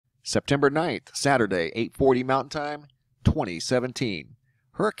September 9th, Saturday, 8:40 Mountain Time, 2017.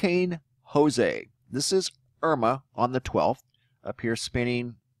 Hurricane Jose. This is Irma on the 12th, up here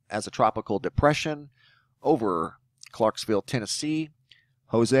spinning as a tropical depression over Clarksville, Tennessee.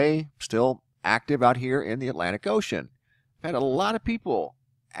 Jose still active out here in the Atlantic Ocean. I've had a lot of people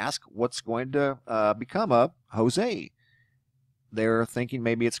ask what's going to become of Jose. They're thinking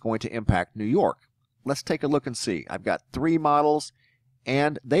maybe it's going to impact New York. Let's take a look and see. I've got 3 models,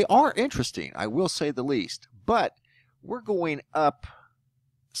 and they are interesting, I will say the least. But we're going up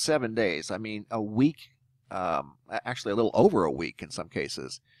 7 days. I mean, a week, actually a little over a week in some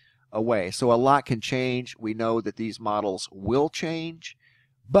cases, away. So a lot can change. We know that these models will change.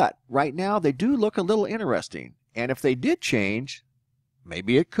 But right now, they do look a little interesting. And if they did change,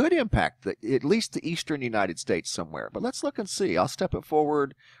 maybe it could impact at least the eastern United States somewhere. But let's look and see. I'll step it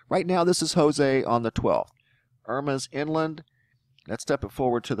forward. Right now, this is Jose on the 12th. Irma's inland. Let's step it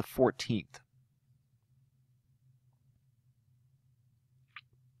forward to the 14th.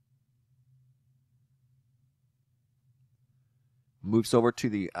 Moves over to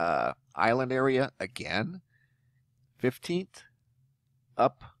the island area again. 15th.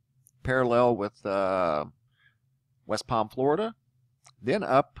 Up parallel with West Palm, Florida. Then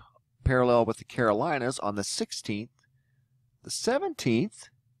up parallel with the Carolinas on the 16th. The 17th,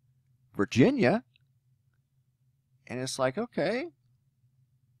 Virginia. And it's like, okay.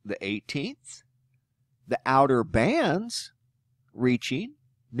 The 18th, the outer bands reaching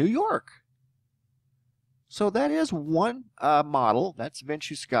New York. So that is one model. That's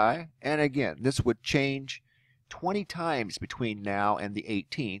Vinci Sky. And again, this would change 20 times between now and the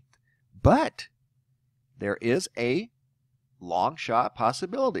 18th. But there is a long shot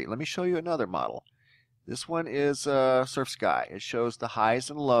possibility. Let me show you another model. This one is Surf Sky. It shows the highs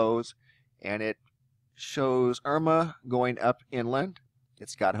and lows, and it shows Irma going up inland.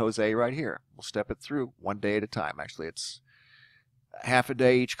 It's got Jose right here. We'll step it through one day at a time. Actually, it's half a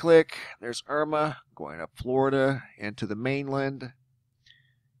day each click. There's Irma going up Florida into the mainland.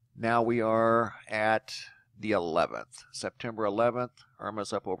 Now we are at the 11th. September 11th.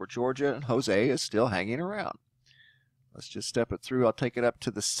 Irma's up over Georgia, and Jose is still hanging around. Let's just step it through. I'll take it up to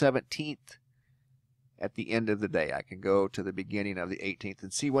the 17th at the end of the day. I can go to the beginning of the 18th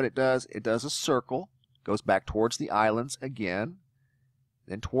and see what it does. It does a circle, goes back towards the islands again,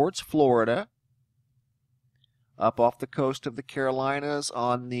 then towards Florida, up off the coast of the Carolinas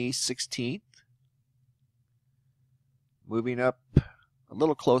on the 16th, moving up a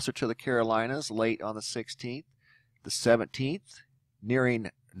little closer to the Carolinas late on the 16th, the 17th,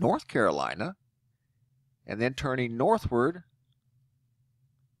 nearing North Carolina, and then turning northward,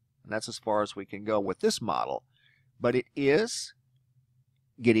 and that's as far as we can go with this model. But it is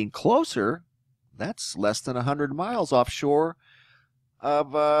getting closer. That's less than 100 miles offshore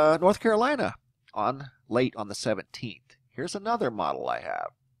of North Carolina late on the 17th. Here's another model I have.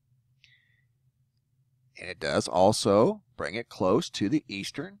 And it does also bring it close to the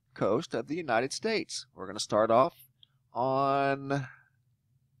eastern coast of the United States. We're going to start off on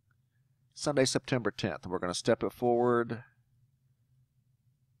Sunday, September 10th. We're going to step it forward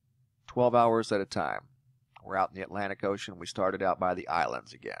 12 hours at a time. We're out in the Atlantic Ocean. We started out by the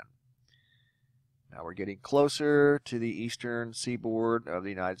islands again. Now we're getting closer to the eastern seaboard of the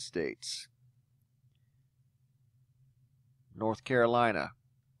United States. North Carolina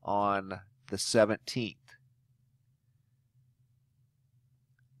on the 17th.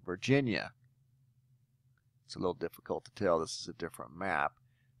 Virginia. It's a little difficult to tell. This is a different map.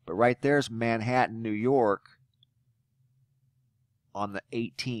 But right there's Manhattan, New York on the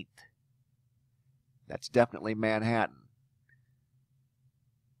 18th. That's definitely Manhattan.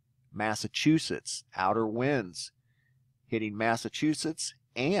 Massachusetts, outer winds hitting Massachusetts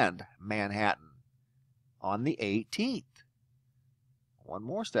and Manhattan on the 18th. One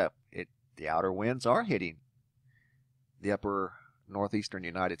more step. The outer winds are hitting the upper northeastern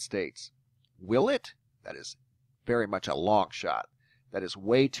United States. Will it? That is very much a long shot. That is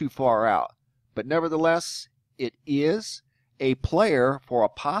way too far out. But nevertheless, it is a player for a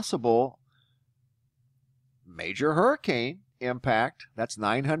possible major hurricane impact. That's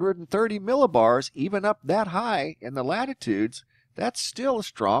 930 millibars, even up that high in the latitudes. That's still a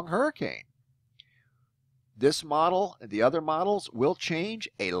strong hurricane. This model and the other models will change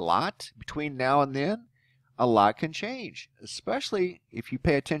a lot between now and then. A lot can change, especially if you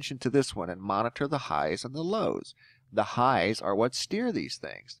pay attention to this one and monitor the highs and the lows. The highs are what steer these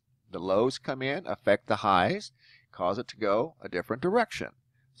things. The lows come in, affect the highs, cause it to go a different direction.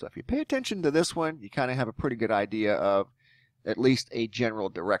 So if you pay attention to this one, you kind of have a pretty good idea of at least a general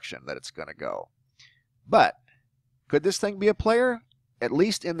direction that it's going to go. But could this thing be a player? at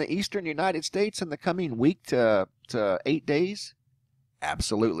least in the eastern United States in the coming week to 8 days?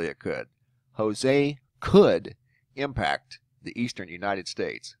 Absolutely it could. Jose could impact the eastern United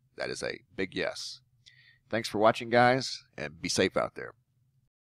States. That is a big yes. Thanks for watching, guys, and be safe out there.